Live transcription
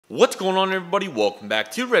What's going on, everybody? Welcome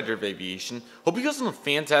back to Redriveraviation. Hope you guys are on a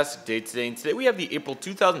fantastic day today. And today we have the April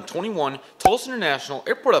 2021 Tulsa International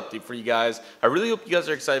Airport update for you guys. I really hope you guys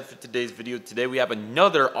are excited for today's video. Today we have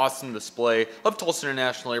another awesome display of Tulsa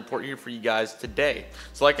International Airport here for you guys today.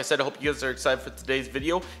 So like I said, I hope you guys are excited for today's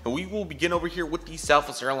video. And we will begin over here with the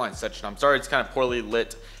Southwest Airlines section. I'm sorry it's kind of poorly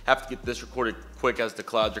lit. Have to get this recorded quick as the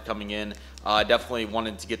clouds are coming in. Definitely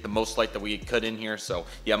wanted to get the most light that we could in here, so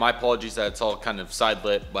yeah, my apologies that it's all kind of side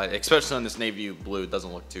lit, but especially on this navy blue, it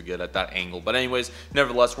doesn't look too good at that angle. But anyways,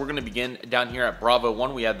 nevertheless, we're going to begin down here at Bravo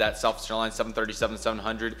 1. We have that Southwest Airlines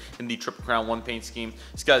 737-700 in the Triple Crown 1 paint scheme.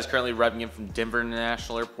 This guy is currently arriving in from Denver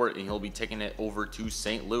International Airport, and he'll be taking it over to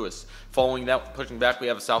St. Louis. Following that, pushing back, we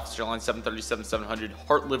have a Southwest Airlines 737-700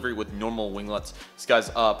 Heart livery with normal winglets. This guy's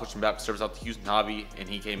pushing back, serves out to Houston Hobby, and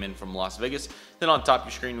he came in from Las Vegas. Then on top of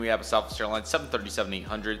your screen, we have a Southwest Airlines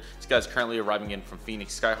 737-800. This guy's currently arriving in from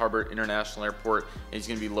Phoenix Sky Harbor International Airport, and he's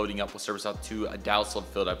going to be loading up with service out to Dallas Love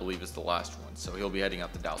Field, I believe is the last one. So he'll be heading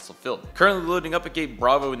out to Dallas Love Field. Currently loading up at gate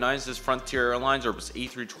Bravo 9 is this Frontier Airlines Airbus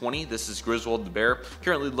A320. This is Griswold the Bear.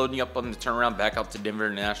 Currently loading up on the turnaround back out to Denver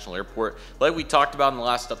International Airport. Like we talked about in the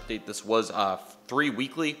last update, this was 3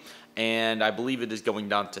 weekly. And I believe it is going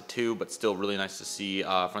down to 2, but still really nice to see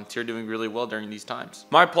Frontier doing really well during these times.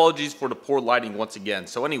 My apologies for the poor lighting once again.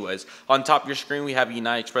 So anyways, on top of your screen, we have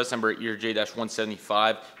United Express number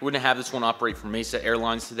ERJ-175. We're going to have this one operate from Mesa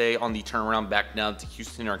Airlines today on the turnaround back down to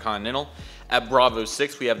Houston Intercontinental. At Bravo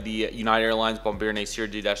 6, we have the United Airlines Bombardier Acer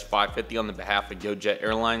D-550 on the behalf of GoJet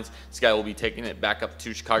Airlines. This guy will be taking it back up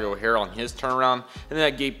to Chicago O'Hare on his turnaround. And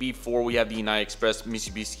then at gate B4, we have the United Express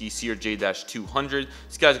Mitsubishi CRJ-200.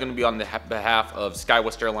 This guy's going to be on the behalf of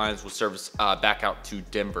SkyWest Airlines with service back out to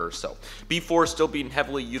Denver. So B4 is still being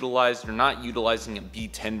heavily utilized. They're not utilizing a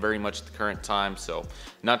B10 very much at the current time, so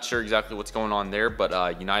not sure exactly what's going on there,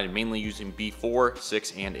 but United mainly using B4,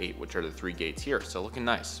 6, and 8, which are the 3 gates here, so looking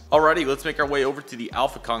nice. Alrighty, let's make our way over to the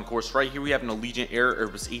Alpha Concourse. Right here we have an Allegiant Air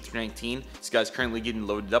Airbus A319. This guy's currently getting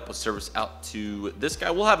loaded up with service out to this guy.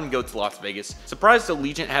 We'll have him go to Las Vegas. Surprised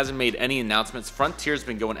Allegiant hasn't made any announcements. Frontier's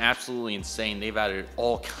been going absolutely insane. They've added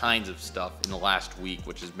all kinds of stuff in the last week,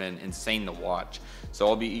 which has been insane to watch. So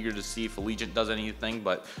I'll be eager to see if Allegiant does anything,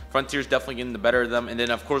 but Frontier's definitely getting the better of them. And then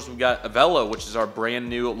of course we've got Avelo, which is our brand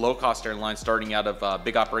new low-cost airline starting out of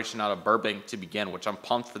big operation out of Burbank to begin, which I'm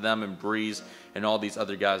pumped for them and Breeze and all these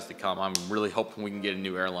other guys to come. I'm really hoping we can get a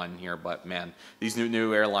new airline in here, but man, these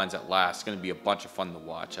new airlines at last, it's going to be a bunch of fun to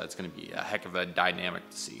watch. It's going to be a heck of a dynamic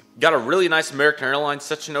to see. Got a really nice American Airlines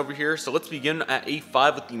section over here, so let's begin at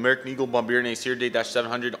A5 with the American Eagle Bombardier Acer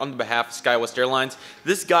D-700 on behalf of SkyWest Airlines.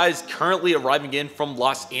 This guy is currently arriving in from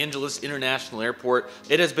Los Angeles International Airport.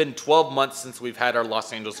 It has been 12 months since we've had our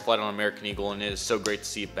Los Angeles flight on American Eagle, and it is so great to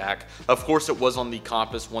see it back. Of course, it was on the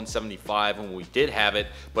Compass 175 when we did have it,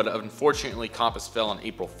 but unfortunately Compass fell on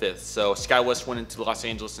April 5th. So SkyWest went into Los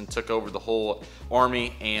Angeles and took over the whole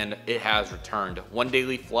army, and it has returned. 1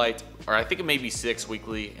 daily flight, or I think it may be 6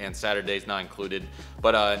 weekly, and Saturdays not included.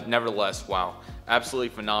 But nevertheless, wow, absolutely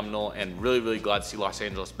phenomenal, and really glad to see Los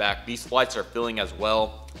Angeles back. These flights are filling as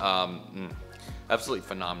well. Absolutely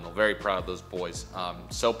phenomenal. Very proud of those boys.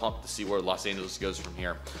 So pumped to see where Los Angeles goes from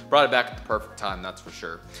here. Brought it back at the perfect time, that's for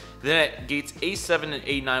sure. Then at gates A7 and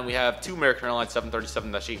A9, we have 2 American Airlines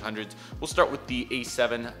 737-800s. We'll start with the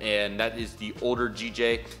A7, and that is the older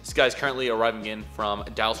GJ. This guy's currently arriving in from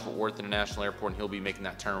Dallas-Fort Worth International Airport, and he'll be making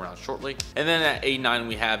that turnaround shortly. And then at A9,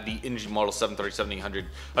 we have the engine model 737-800.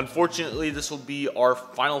 Unfortunately, this will be our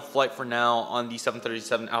final flight for now on the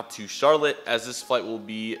 737 out to Charlotte, as this flight will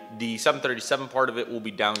be the 737 part of it will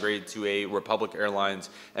be downgraded to a Republic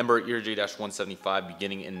Airlines Embraer ERJ-175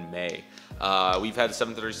 beginning in May. We've had a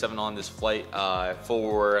 737 on this flight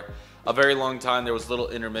for a very long time. There was little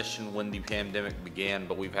intermission when the pandemic began,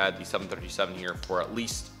 but we've had the 737 here for at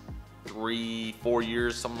least 3-4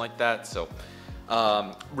 years, something like that. So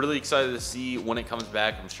really excited to see when it comes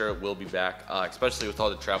back. I'm sure it will be back, especially with all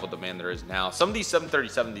the travel demand there is now. Some of these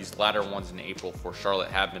 737, these latter ones in April for Charlotte,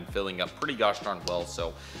 have been filling up pretty gosh darn well.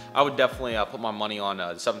 So I would definitely put my money on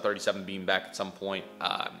the 737 being back at some point.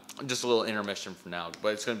 Just a little intermission for now, but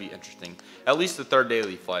it's going to be interesting. At least the 3rd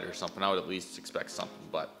daily flight or something. I would at least expect something,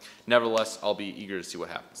 but nevertheless, I'll be eager to see what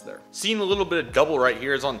happens there. Seeing a little bit of double right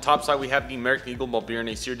here is on the top side, we have the American Eagle Bombardier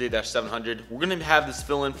Acer D-700. We're going to have this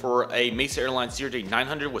fill in for a Mesa Airlines CRJ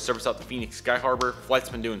 900 with service out to Phoenix Sky Harbor. Flight's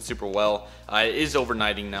been doing super well. It is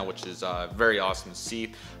overnighting now, which is very awesome to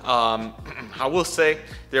see. I will say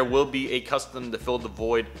there will be a custom to fill the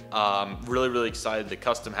void. Really excited. The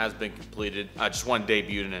custom has been completed. I just want to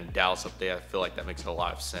debut it in a Dallas update. I feel like that makes a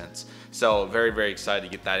lot of sense. So very excited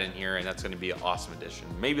to get that in here, and that's going to be an awesome addition.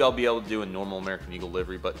 Maybe I'll be able to do a normal American Eagle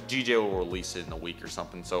livery, but GJ will release it in a week or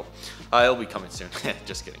something, so it'll be coming soon.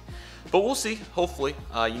 Just kidding. But we'll see, hopefully.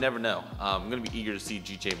 You never know. I'm going to be eager to see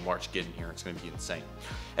GJ March get in here. It's going to be insane.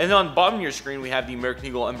 And then on the bottom of your screen, we have the American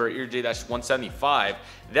Eagle Embraer ERJ-175.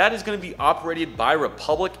 That is going to be operated by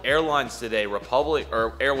Republic Airlines today.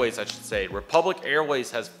 Airways, I should say. Republic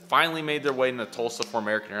Airways has finally made their way into Tulsa for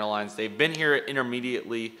American Airlines. They've been here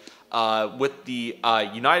intermediately with the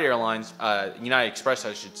United Airlines, United Express,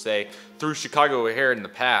 I should say, through Chicago O'Hare in the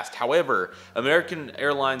past. However, American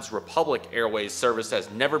Airlines Republic Airways service has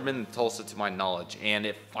never been in Tulsa to my knowledge, and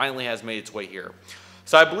it finally has made its way here.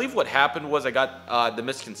 So I believe what happened was I got the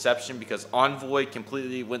misconception because Envoy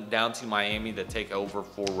completely went down to Miami to take over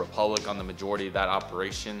for Republic on the majority of that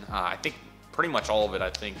operation. I think pretty much all of it. I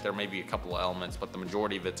think there may be a couple of elements, but the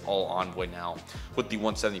majority of it's all Envoy now with the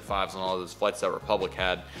 175s and all those flights that Republic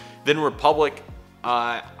had. Then Republic,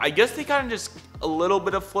 I guess they kind of just a little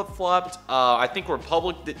bit of flip-flopped. I think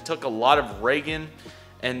Republic took a lot of Reagan,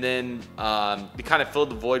 and then they kind of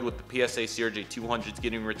filled the void with the PSA CRJ 200s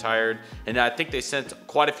getting retired. And I think they sent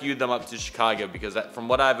quite a few of them up to Chicago because from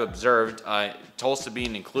what I've observed, Tulsa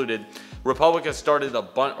being included, Republic has started a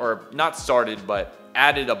bunch, or not started, but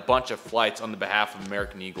added a bunch of flights on the behalf of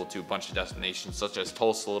American Eagle to a bunch of destinations such as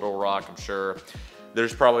Tulsa, Little Rock. I'm sure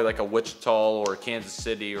there's probably like a Wichita or Kansas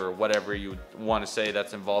City or whatever you want to say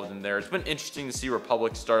that's involved in there. It's been interesting to see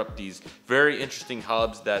Republic start up these very interesting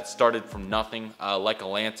hubs that started from nothing, like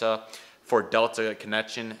Atlanta for Delta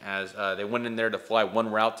connection, as they went in there to fly one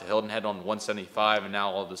route to Hilton Head on 175, and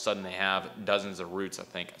now all of a sudden they have dozens of routes, I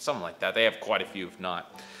think, something like that. They have quite a few, if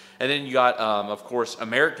not. And then you got, of course,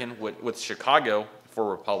 American with Chicago for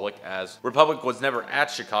Republic, as Republic was never at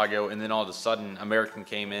Chicago, and then all of a sudden American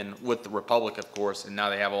came in with the Republic, of course, and now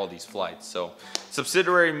they have all these flights. So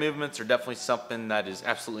subsidiary movements are definitely something that is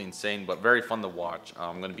absolutely insane, but very fun to watch.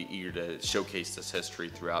 I'm going to be eager to showcase this history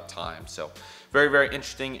throughout time. So very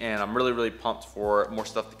interesting, and I'm really pumped for more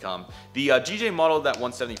stuff to come. The GJ model of that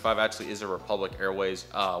 175 actually is a Republic Airways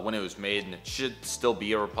when it was made, and it should still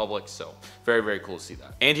be a Republic, so very cool to see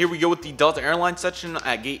that. And here we go with the Delta Airlines section.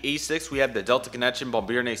 At gate A6, we have the Delta Connection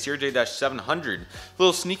Bombardier CRJ-700.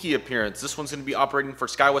 Little sneaky appearance. This one's going to be operating for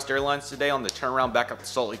SkyWest Airlines today on the turnaround back up to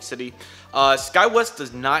Salt Lake City. SkyWest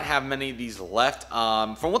does not have many of these left.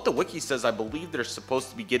 From what the wiki says, I believe they're supposed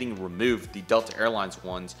to be getting removed, the Delta Airlines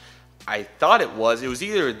ones. I thought it was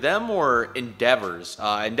either them or Endeavor's.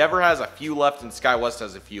 Endeavor has a few left and SkyWest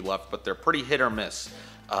has a few left, but they're pretty hit or miss.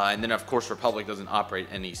 And then of course Republic doesn't operate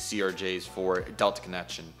any CRJs for Delta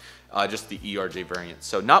Connection, just the ERJ variant.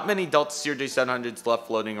 So not many Delta CRJ 700s left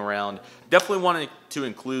floating around. Definitely wanted to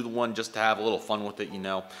include one just to have a little fun with it, you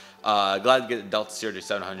know. Glad to get the Delta CRJ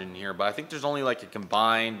 700 in here, but I think there's only like a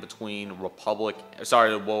combined between Republic,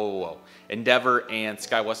 sorry, Endeavor and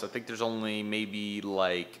SkyWest. I think there's only maybe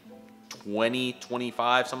like 20,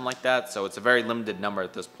 25, something like that. So it's a very limited number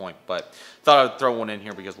at this point, but thought I would throw one in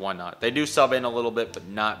here because why not? They do sub in a little bit, but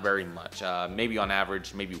not very much. Maybe on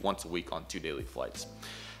average, maybe once a week on 2 daily flights.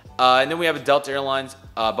 And then we have a Delta Airlines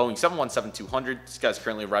Boeing 717-200. This guy's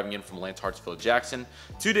currently arriving in from Lance Hartsfield Jackson.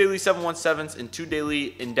 2 daily 717s and 2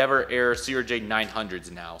 daily Endeavor Air CRJ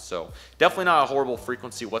 900s now. So definitely not a horrible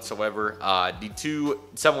frequency whatsoever. The 2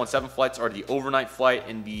 717 flights are the overnight flight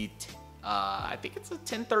and the I think it's a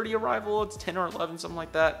 10:30 arrival. It's 10 or 11, something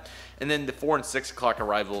like that. And then the 4 and 6 o'clock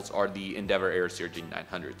arrivals are the Endeavor Air CRJ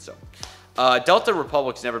 900. So Delta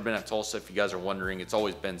Republic's never been at Tulsa, if you guys are wondering. It's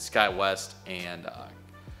always been SkyWest and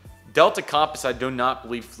Delta Compass. I do not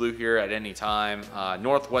believe flew here at any time.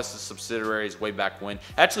 Northwest's subsidiaries way back when.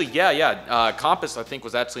 Actually, yeah. Compass I think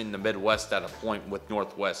was actually in the Midwest at a point with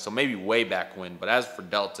Northwest, so maybe way back when. But as for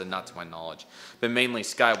Delta, not to my knowledge. But mainly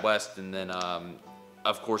SkyWest, and then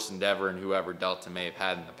of course Endeavor and whoever Delta may have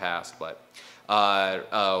had in the past. But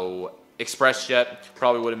ExpressJet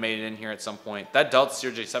probably would have made it in here at some point. That Delta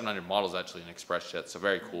CRJ 700 model is actually an ExpressJet, so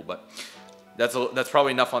very cool. But that's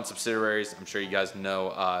probably enough on subsidiaries. I'm sure you guys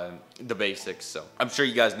know the basics, so I'm sure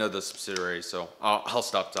you guys know the subsidiaries, so I'll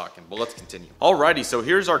stop talking, but let's continue. Alrighty, so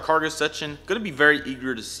here's our cargo section. Gonna be very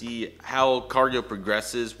eager to see how cargo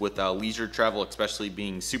progresses with leisure travel, especially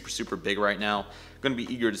being super big right now. going to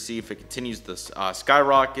be eager to see if it continues to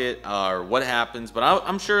skyrocket or what happens. But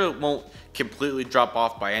I'm sure it won't completely drop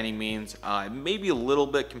off by any means. Maybe a little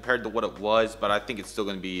bit compared to what it was, but I think it's still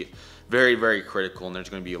going to be very, very critical, and there's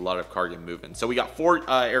going to be a lot of cargo moving. So we got 4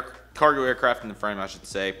 cargo aircraft in the frame, I should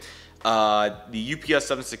say. The UPS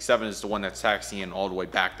 767 is the one that's taxiing all the way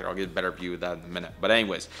back there. I'll get a better view of that in a minute. But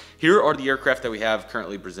anyways, here are the aircraft that we have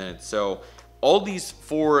currently presented. So all these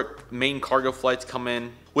 4 main cargo flights come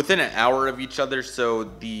in within an hour of each other. So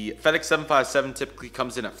the FedEx 757 typically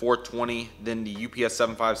comes in at 4:20. Then the UPS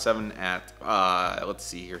 757 at, let's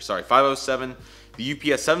see here, sorry, 5:07. The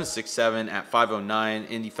UPS 767 at 5:09.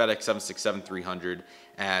 And the FedEx 767-300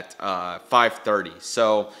 at 5:30.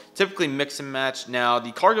 So typically mix and match. Now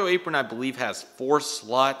the cargo apron, I believe, has 4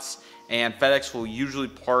 slots, and FedEx will usually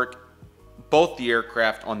park both the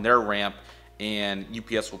aircraft on their ramp, and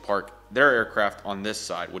UPS will park their aircraft on this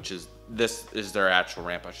side, which is their actual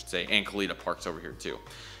ramp, I should say, and Kalita parks over here too.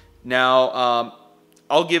 Now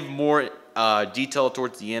I'll give more detail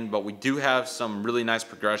towards the end, but we do have some really nice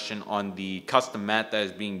progression on the custom mat that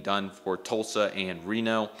is being done for Tulsa and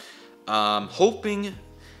Reno. Hoping,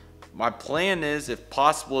 my plan is, if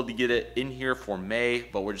possible, to get it in here for May,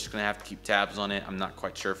 but we're just going to have to keep tabs on it. I'm not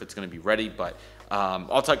quite sure if it's going to be ready, but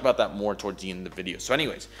I'll talk about that more towards the end of the video. So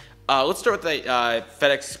anyways, let's start with the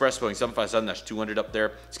FedEx Express Boeing 757-200 up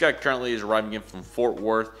there. This guy currently is arriving in from Fort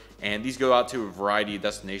Worth, and these go out to a variety of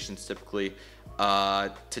destinations typically.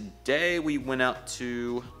 Today we went out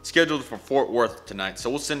to, scheduled for Fort Worth tonight, so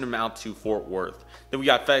we'll send them out to Fort Worth. Then we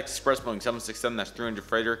got FedEx Express Boeing 767-300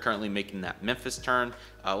 freighter currently making that Memphis turn,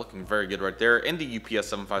 looking very good right there. And the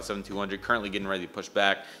UPS 757-200 currently getting ready to push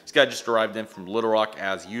back. This guy just arrived in from Little Rock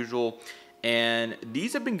as usual. And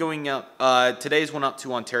these have been going out, today's went out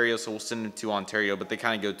to Ontario, so we'll send them to Ontario, but they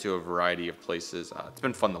kind of go to a variety of places. It's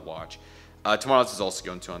been fun to watch. Tomorrow's is also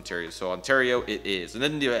going to Ontario, so Ontario it is. And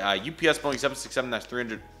then the UPS Boeing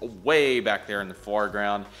 767-300 way back there in the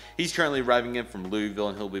foreground. He's currently arriving in from Louisville,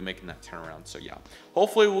 and he'll be making that turnaround. So yeah,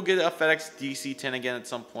 hopefully we'll get a FedEx DC-10 again at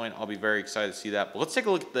some point. I'll be very excited to see that. But let's take a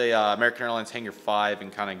look at the American Airlines Hangar 5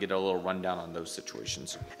 and kind of get a little rundown on those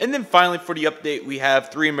situations. And then finally for the update, we have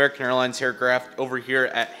 3 American Airlines aircraft over here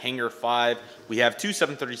at Hangar 5. We have 2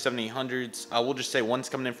 737-800s. We'll just say one's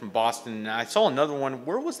coming in from Boston. And I saw another one.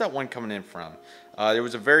 Where was that one coming in from? There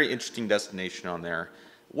was a very interesting destination on there.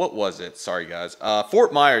 What was it? Sorry, guys.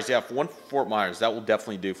 Fort Myers. Yeah, one for Fort Myers. That will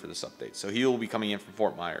definitely do for this update. So he will be coming in from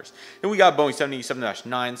Fort Myers. Then we got Boeing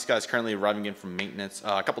 787-9. This guy's currently arriving in from maintenance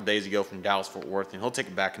a couple days ago from Dallas, Fort Worth. And he'll take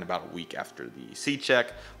it back in about a week after the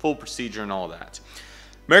C-check, full procedure, and all that.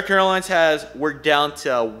 American Airlines we're down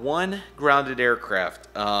to 1 grounded aircraft.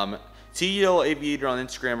 TL Aviator on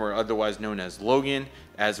Instagram, or otherwise known as Logan,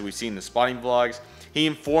 as we've seen in the spotting vlogs, he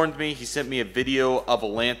informed me, he sent me a video of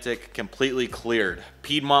Atlantic completely cleared.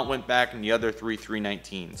 Piedmont went back and the other 3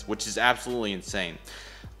 319s, which is absolutely insane.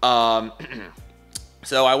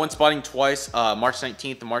 So I went spotting twice, March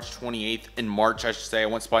 19th and March 28th. In March, I should say. I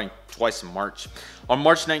went spotting twice in March. On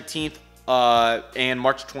March 19th and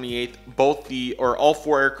March 28th, all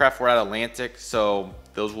 4 aircraft were at Atlantic, so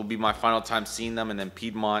those will be my final time seeing them. And then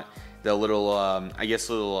Piedmont, the little, I'm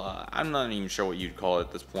not even sure what you'd call it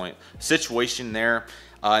at this point, situation there.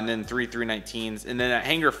 And then 3 319s. And then at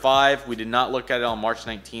Hangar 5, we did not look at it on March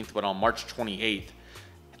 19th, but on March 28th,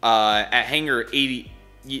 at Hangar 80,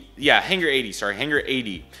 Hangar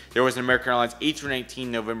 80, there was an American Airlines A319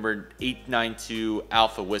 November 892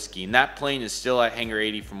 Alpha Whiskey. And that plane is still at Hangar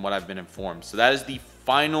 80 from what I've been informed. So that is the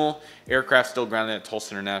final aircraft still grounded at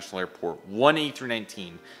Tulsa International Airport. 1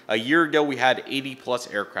 A319. A year ago, we had 80 plus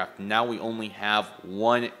aircraft. Now we only have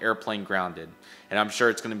 1 airplane grounded. And I'm sure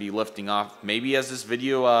it's going to be lifting off maybe as this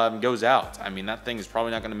video goes out. I mean, that thing is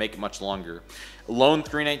probably not going to make it much longer. Lone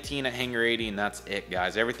 319 at Hangar 80, and that's it,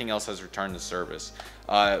 guys. Everything else has returned to service.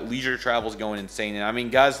 Leisure travel is going insane. And I mean,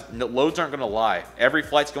 guys, loads aren't going to lie. Every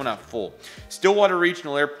flight's going out full. Stillwater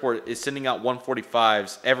Regional Airport is sending out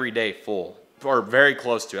 145s every day full, or very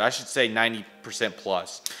close to it. I should say 90%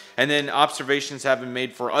 plus. And then observations have been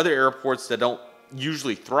made for other airports that don't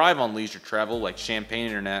usually thrive on leisure travel, like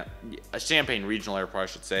Champaign Regional Airport, I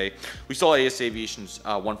should say. We saw ETA Aviation's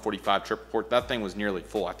 145 trip report. That thing was nearly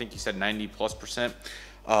full. I think he said 90+%.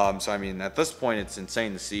 So I mean, at this point, it's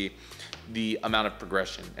insane to see the amount of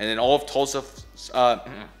progression. And then all of Tulsa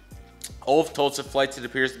flights, it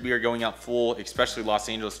appears to be, are going out full, especially Los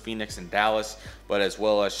Angeles, Phoenix, and Dallas, but as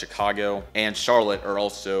well as Chicago and Charlotte are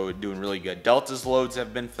also doing really good. Delta's loads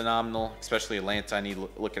have been phenomenal, especially Atlanta. I need to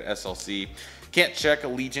look at SLC. Can't check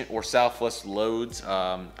Allegiant or Southwest loads.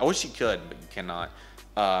 I wish you could, but you cannot.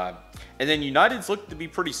 And then United's looked to be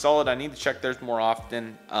pretty solid. I need to check theirs more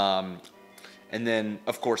often. And then,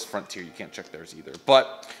 of course, Frontier, you can't check theirs either.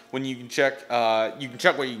 But when you can check what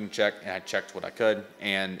you can check, and I checked what I could,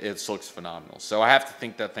 and it looks phenomenal. So I have to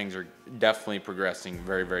think that things are definitely progressing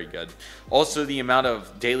very, very good. Also, the amount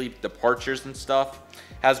of daily departures and stuff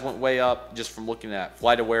has went way up just from looking at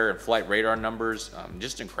FlightAware and flight radar numbers.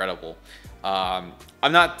 Just incredible.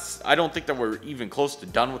 I don't think that we're even close to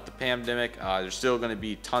done with the pandemic. There's still going to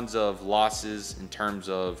be tons of losses in terms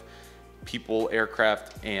of people,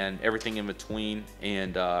 aircraft, and everything in between,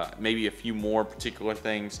 and maybe a few more particular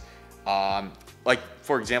things. Like,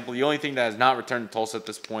 for example, the only thing that has not returned to Tulsa at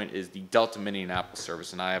this point is the Delta Minneapolis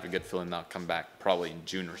service, and I have a good feeling that'll come back probably in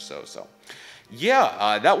June or so. So,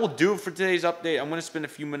 yeah, that will do it for today's update. I'm going to spend a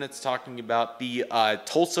few minutes talking about the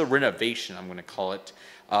Tulsa renovation, I'm going to call it,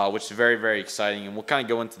 which is very, very exciting, and we'll kind of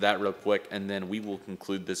go into that real quick, and then we will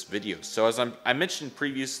conclude this video. So as I mentioned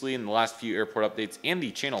previously in the last few airport updates and the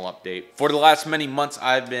channel update, for the last many months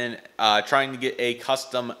I've been trying to get a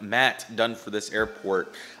custom mat done for this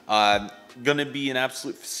airport. Gonna be an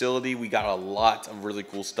absolute facility. We got a lot of really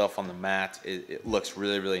cool stuff on the mat. It looks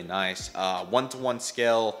really, really nice. 1-to-1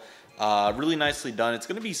 scale. Really nicely done. It's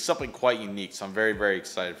going to be something quite unique, so I'm very, very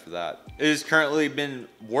excited for that. It has currently been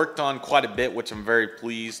worked on quite a bit, which I'm very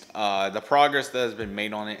pleased. The progress that has been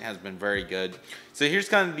made on it has been very good. So here's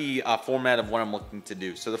kind of the format of what I'm looking to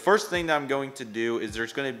do. So the first thing that I'm going to do is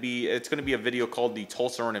it's going to be a video called the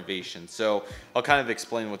Tulsa renovation. So I'll kind of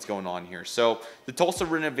explain what's going on here. So the Tulsa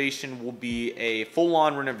renovation will be a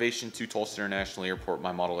full-on renovation to Tulsa International Airport,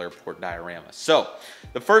 my model airport diorama. So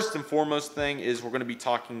the first and foremost thing is we're going to be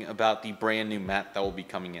talking about the brand new mat that will be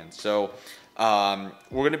coming in. So we're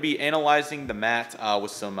going to be analyzing the mat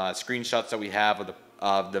with some screenshots that we have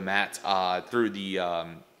of the mat through the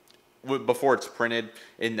before it's printed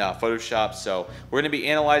in Photoshop. So we're going to be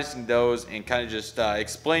analyzing those and kind of just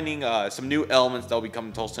explaining some new elements that will be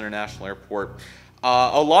coming to Tulsa International Airport.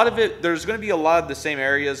 A lot of it, there's going to be a lot of the same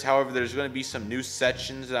areas. However, there's going to be some new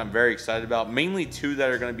sections that I'm very excited about. Mainly two that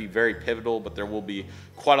are going to be very pivotal, but there will be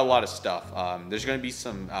quite a lot of stuff. There's going to be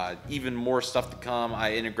some even more stuff to come.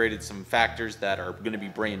 I integrated some factors that are going to be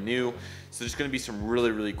brand new. So there's going to be some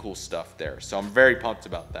really, really cool stuff there. So I'm very pumped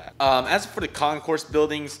about that. As for the concourse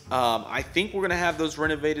buildings, I think we're going to have those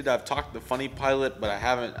renovated. I've talked to the Funny Pilot, but I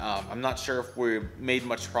haven't. I'm not sure if we've made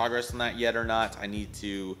much progress on that yet or not. I need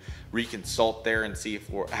to reconsult there and see if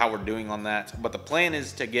how we're doing on that. But the plan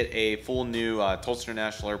is to get a full new Tulsa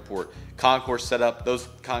International Airport concourse set up. Those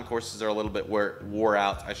concourses are a little bit wore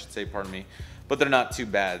out, I should say, pardon me, but they're not too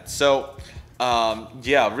bad. So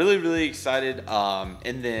yeah, really, really excited.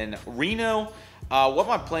 And then Reno, what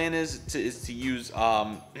my plan is to use,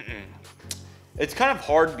 it's kind of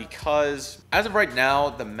hard because as of right now,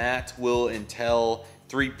 the mat will entail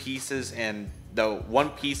 3 pieces, and the one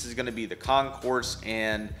piece is going to be the concourse,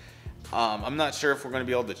 and I'm not sure if we're going to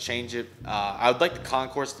be able to change it. I would like the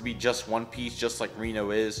concourse to be just one piece, just like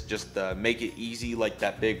Reno is, just to make it easy, like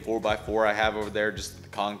that big 4x4 I have over there, just the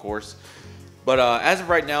concourse. But as of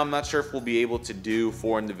right now, I'm not sure if we'll be able to do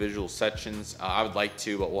 4 individual sections. I would like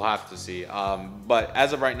to, but we'll have to see. But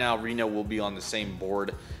as of right now, Reno will be on the same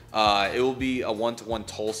board. It will be a 1-to-1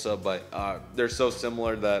 Tulsa, but they're so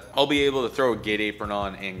similar that I'll be able to throw a gate apron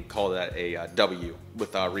on and call that a W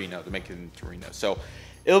with Reno to make it into Reno. So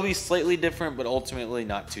it'll be slightly different, but ultimately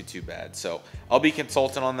not too bad. So I'll be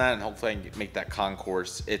consulting on that, and hopefully I can make that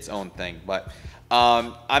concourse its own thing. But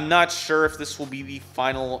I'm not sure if this will be the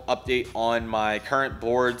final update on my current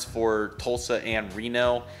boards for Tulsa and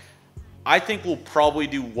Reno. I think we'll probably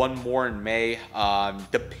do one more in May,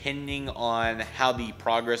 depending on how the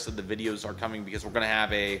progress of the videos are coming, because we're going to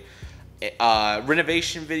have a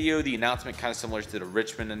renovation video, the announcement kind of similar to the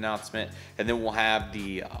Richmond announcement, and then we'll have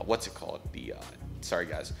the, what's it called? The, sorry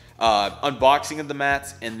guys, unboxing of the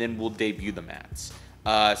mats, and then we'll debut the mats.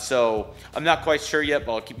 So I'm not quite sure yet,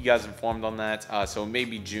 but I'll keep you guys informed on that. So it may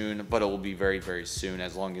be June, but it will be very, very soon,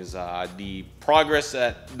 as long as the progress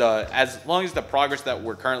that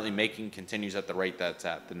we're currently making continues at the rate that's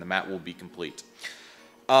at, then the mat will be complete.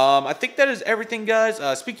 I think that is everything,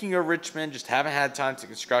 guys. Speaking of Richmond, just haven't had time to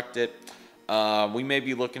construct it. We may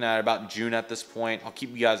be looking at about June at this point. I'll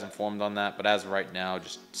keep you guys informed on that, but as of right now,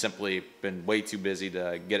 just simply been way too busy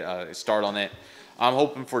to get a start on it. I'm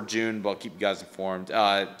hoping for June, but I'll keep you guys informed.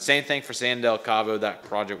 Same thing for San Del Cabo. That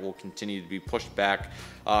project will continue to be pushed back.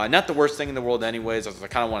 Not the worst thing in the world anyways. I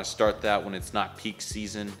kind of want to start that when it's not peak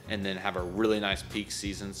season and then have a really nice peak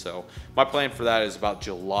season. So my plan for that is about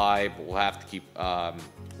July, but we'll have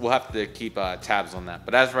to keep tabs on that.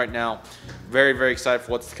 But as of right now, very, very excited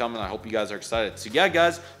for what's to come, and I hope you guys are excited. So yeah,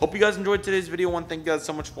 guys, hope you guys enjoyed today's video. I want to thank you guys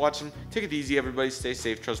so much for watching. Take it easy, everybody. Stay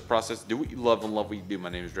safe, trust the process, do what you love, and love what you do. My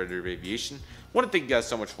name is Redriveraviation. I want to thank you guys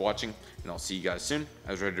so much for watching, and I'll see you guys soon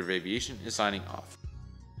as Redriveraviation is signing off.